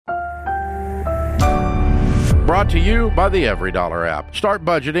brought to you by the EveryDollar app. Start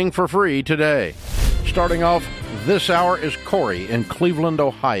budgeting for free today. Starting off this hour is Corey in Cleveland,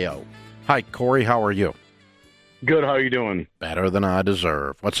 Ohio. Hi, Corey. How are you? Good. How are you doing? Better than I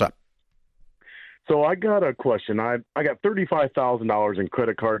deserve. What's up? So I got a question. I got $35,000 in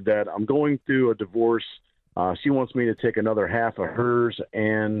credit card debt. I'm going through a divorce. She wants me to take another half of hers,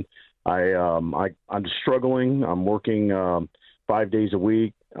 and I'm struggling. I'm working 5 days a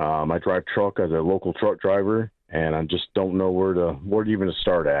week. I drive truck as a local truck driver, and I just don't know where to even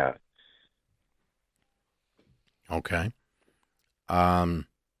start at. Okay. How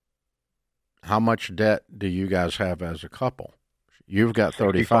much debt do you guys have as a couple? You've got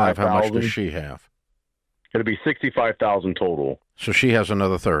 35. How much does she have? It'll be 65,000 total. So she has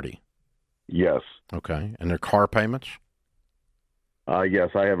another 30. Yes. Okay. And their car payments?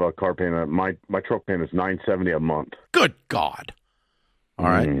 Yes, I have a car payment. My truck payment is $970 a month. Good God. All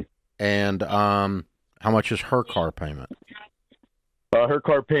right. And how much is her car payment? Her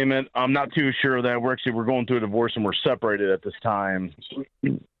car payment, I'm not too sure of that. We're going through a divorce and we're separated at this time.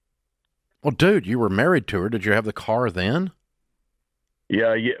 Well, dude, you were married to her. Did you have the car then?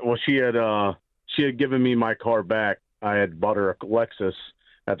 Yeah. Well, she had given me my car back. I had bought her a Lexus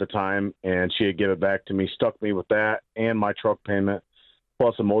at the time, and she had given it back to me, stuck me with that and my truck payment,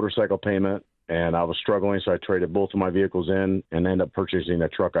 plus a motorcycle payment. And I was struggling, so I traded both of my vehicles in and ended up purchasing the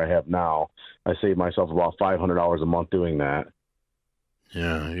truck I have now. I saved myself about $500 a month doing that.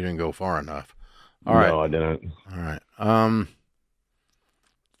 Yeah, you didn't go far enough. All right. No, I didn't. All right.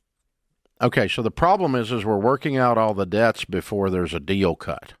 Okay, so the problem is we're working out all the debts before there's a deal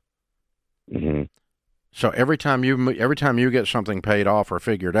cut. Mm-hmm. So every time you get something paid off or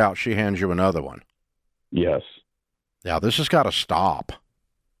figured out, she hands you another one. Yes. Now, this has got to stop.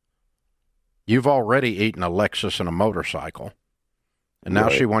 You've already eaten a Lexus and a motorcycle, and now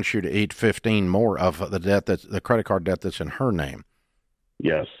she wants you to eat 15 more of the credit card debt that's in her name.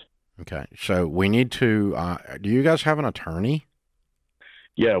 Yes. Okay, so we need to. Do you guys have an attorney?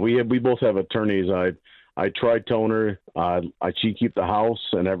 Yeah, we both have attorneys. I tried telling her she keep the house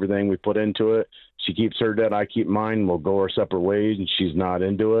and everything we put into it. She keeps her debt, I keep mine. We'll go our separate ways, and she's not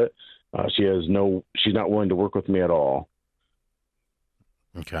into it. She's not willing to work with me at all.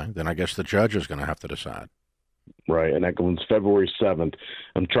 Okay, then I guess the judge is going to have to decide. Right, and that goes February 7th.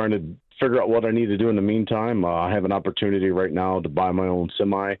 I'm trying to figure out what I need to do in the meantime. I have an opportunity right now to buy my own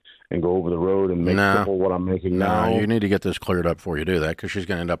semi and go over the road and make triple what I'm making now. You need to get this cleared up before you do that, because she's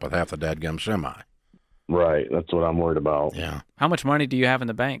going to end up with half the dadgum semi. Right, that's what I'm worried about. Yeah. How much money do you have in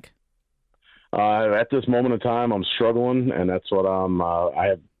the bank? At this moment in time, I'm struggling, and that's what I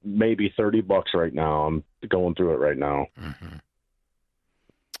have maybe $30 right now. I'm going through it right now. Mm-hmm.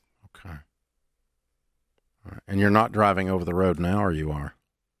 Okay. All right. And you're not driving over the road now, or you are?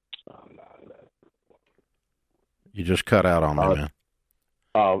 You just cut out on me, man.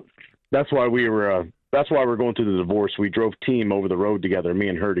 That's why we're going through the divorce. We drove team over the road together, me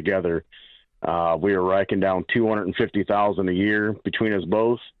and her together. We were racking down $250,000 a year between us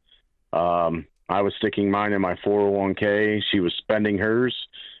both. I was sticking mine in my 401k. She was spending hers,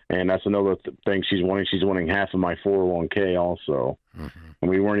 and that's another thing she's wanting. She's wanting half of my 401k also. Mm-hmm. And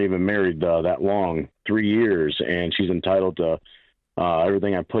we weren't even married that long, 3 years, and she's entitled to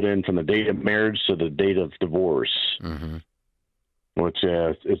everything I put in from the date of marriage to the date of divorce. Mm-hmm. Which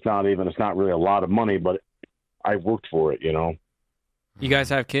it's not really a lot of money, but I worked for it, you know. You guys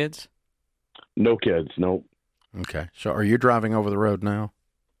have kids? No kids, nope. Okay. So are you driving over the road now?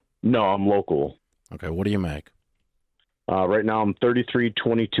 No, I'm local. Okay. What do you make? Right now I'm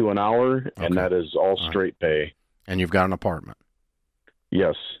 $33.22 an hour, and that is all straight pay. And you've got an apartment?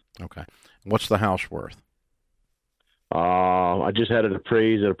 Yes. Okay. What's the house worth? I just had it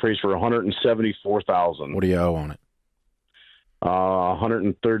appraised. It appraised for $174,000. What do you owe on it?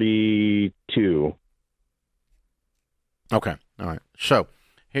 $132. Okay. All right. So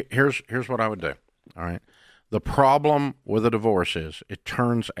here's what I would do. All right. The problem with a divorce is it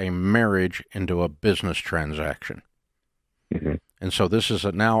turns a marriage into a business transaction. Mm-hmm. And so this is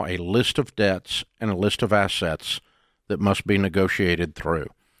now a list of debts and a list of assets that must be negotiated through.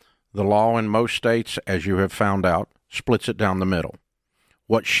 The law in most states, as you have found out, splits it down the middle.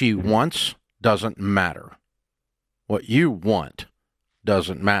 What she wants doesn't matter. What you want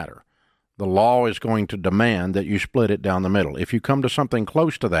doesn't matter. The law is going to demand that you split it down the middle. If you come to something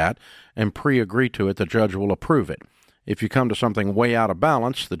close to that and pre-agree to it, the judge will approve it. If you come to something way out of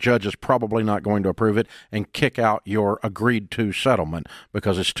balance, the judge is probably not going to approve it and kick out your agreed-to settlement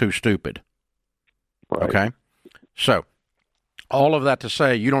because it's too stupid. Right. Okay? So, all of that to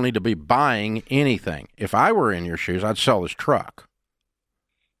say, you don't need to be buying anything. If I were in your shoes, I'd sell this truck.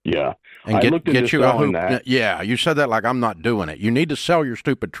 Yeah. And I looked into get you a selling hoop. that. Yeah, you said that like I'm not doing it. You need to sell your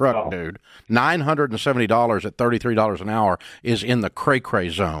stupid truck, dude. $970 at $33 an hour is in the cray-cray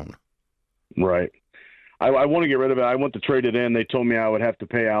zone. Right. I want to get rid of it. I want to trade it in. They told me I would have to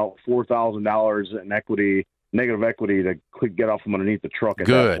pay out $4,000 in equity, negative equity, to get off from underneath the truck at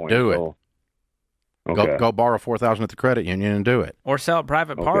that point. Do it. So, okay. Go borrow $4,000 at the credit union and do it. Or sell it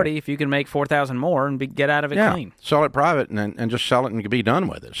private party if you can make $4,000 more and get out of it clean. Sell it private and just sell it and be done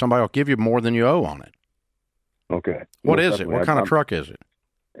with it. Somebody will give you more than you owe on it. Okay. What is it? What kind of truck is it?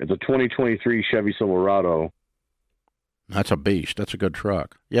 It's a 2023 Chevy Silverado. That's a beast. That's a good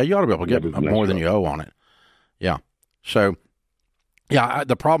truck. Yeah, you ought to be able to get more than you owe on it. Yeah. So,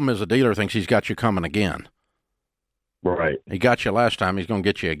 the problem is the dealer thinks he's got you coming again. Right. He got you last time. He's going to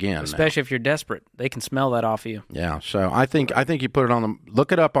get you again. Especially if you're desperate. They can smell that off of you. Yeah. So I think you put it on the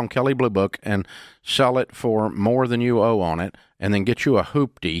look it up on Kelley Blue Book and sell it for more than you owe on it, and then get you a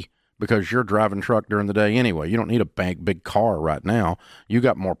hoopty because you're driving truck during the day anyway. You don't need a big car right now. You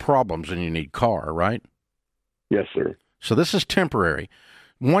got more problems than you need car, right? Yes, sir. So this is temporary.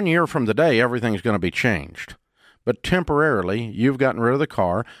 1 year from today, everything's going to be changed. But temporarily, you've gotten rid of the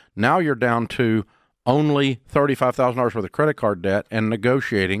car. Now you're down to only $35,000 worth of credit card debt and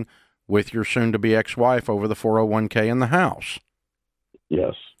negotiating with your soon-to-be ex-wife over the 401k in the house.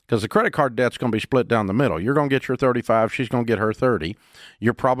 Yes. Because the credit card debt's going to be split down the middle. You're going to get your 35, she's going to get her 30.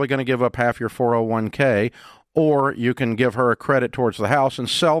 You're probably going to give up half your 401k, or you can give her a credit towards the house and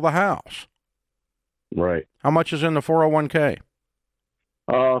sell the house. Right. How much is in the 401k?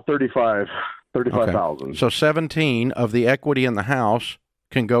 35,000. Okay. So 17 of the equity in the house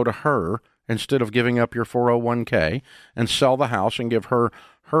can go to her instead of giving up your 401k, and sell the house and give her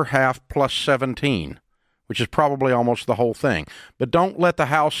half plus 17, which is probably almost the whole thing. But don't let the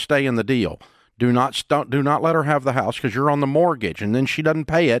house stay in the deal. Do not let her have the house because you're on the mortgage, and then she doesn't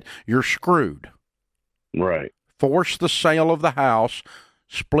pay it, you're screwed. Right. Force the sale of the house,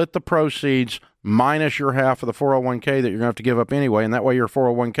 split the proceeds minus your half of the 401k that you're going to have to give up anyway, and that way your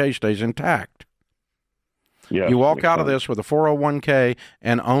 401k stays intact. Yeah, you walk out of this with a 401k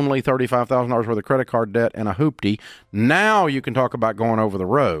and only $35,000 worth of credit card debt and a hoopty. Now you can talk about going over the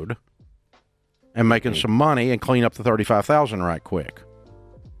road and making some money and clean up the $35,000 right quick.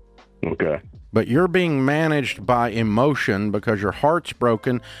 Okay. But you're being managed by emotion because your heart's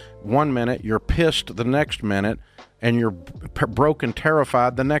broken 1 minute, you're pissed the next minute, and you're broken,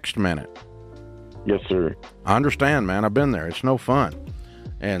 terrified the next minute. Yes, sir. I understand, man. I've been there. It's no fun.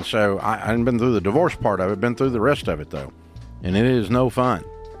 And so I haven't been through the divorce part of it, been through the rest of it, though. And it is no fun.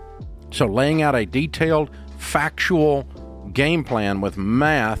 So laying out a detailed, factual game plan with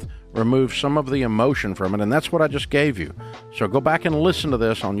math removes some of the emotion from it, and that's what I just gave you. So go back and listen to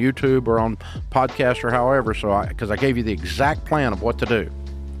this on YouTube or on podcast or however, because I gave you the exact plan of what to do.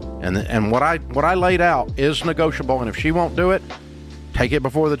 And what I laid out is negotiable, and if she won't do it, take it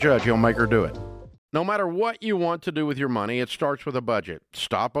before the judge. He'll make her do it. No matter what you want to do with your money, it starts with a budget.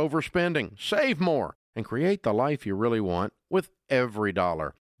 Stop overspending, save more, and create the life you really want with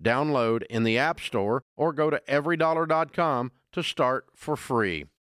EveryDollar. Download in the App Store or go to everydollar.com to start for free.